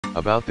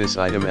About this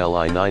item: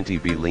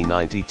 LI-90B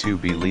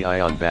Li-92B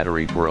Li-ion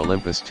battery for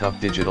Olympus tough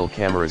digital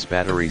cameras.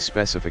 Battery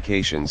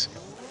specifications: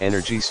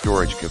 energy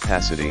storage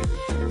capacity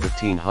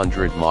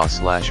 1500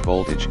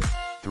 mAh/voltage,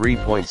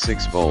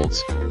 3.6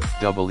 volts,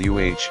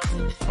 WH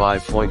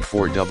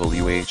 5.4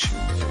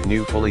 WH.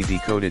 New fully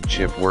decoded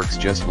chip works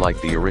just like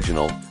the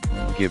original,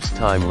 gives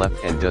time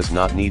left and does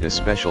not need a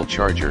special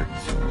charger.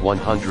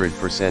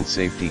 100%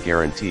 safety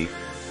guarantee,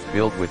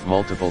 built with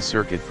multiple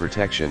circuit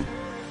protection,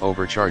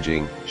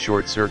 overcharging,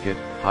 short circuit,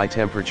 high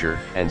temperature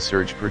and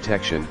surge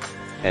protection,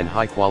 and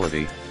high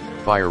quality,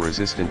 fire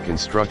resistant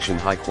construction.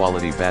 High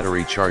quality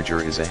battery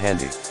charger is a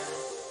handy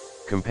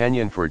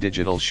companion for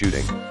digital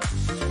shooting.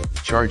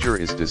 Charger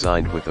is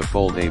designed with a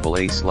foldable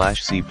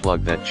A/C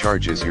plug that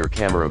charges your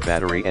camera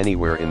battery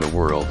anywhere in the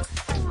world.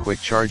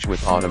 Quick charge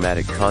with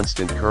automatic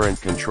constant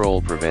current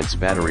control prevents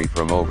battery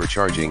from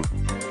overcharging,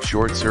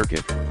 short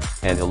circuit,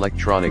 and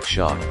electronic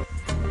shock.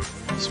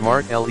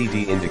 Smart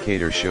LED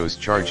indicator shows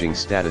charging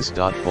status.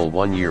 Full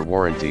 1-year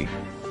warranty.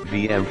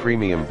 BM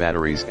Premium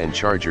batteries and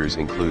chargers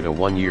include a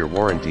 1-year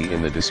warranty.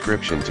 In the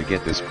description to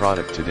get this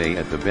product today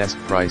at the best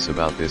price.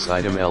 About this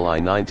item: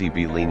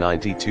 LI-90B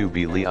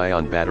Li-92B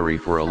Li-ion battery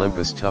for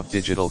Olympus tough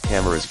digital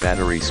cameras.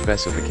 Battery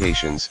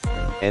specifications: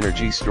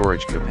 energy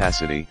storage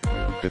capacity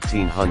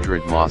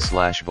 1500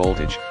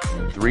 mAh/voltage,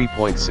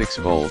 3.6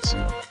 volts,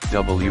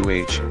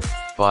 WH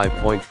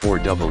 5.4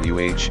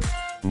 WH.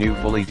 New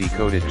fully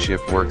decoded chip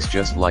works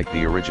just like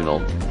the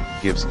original,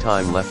 gives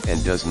time left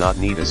and does not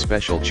need a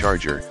special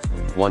charger.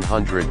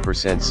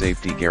 100%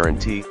 safety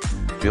guarantee,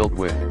 built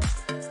with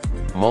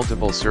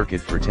multiple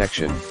circuit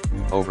protection,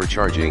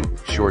 overcharging,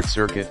 short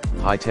circuit,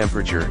 high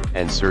temperature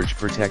and surge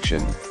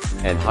protection,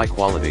 and high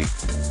quality,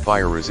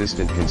 fire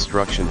resistant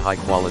construction. High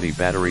quality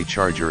battery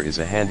charger is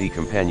a handy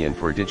companion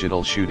for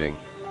digital shooting.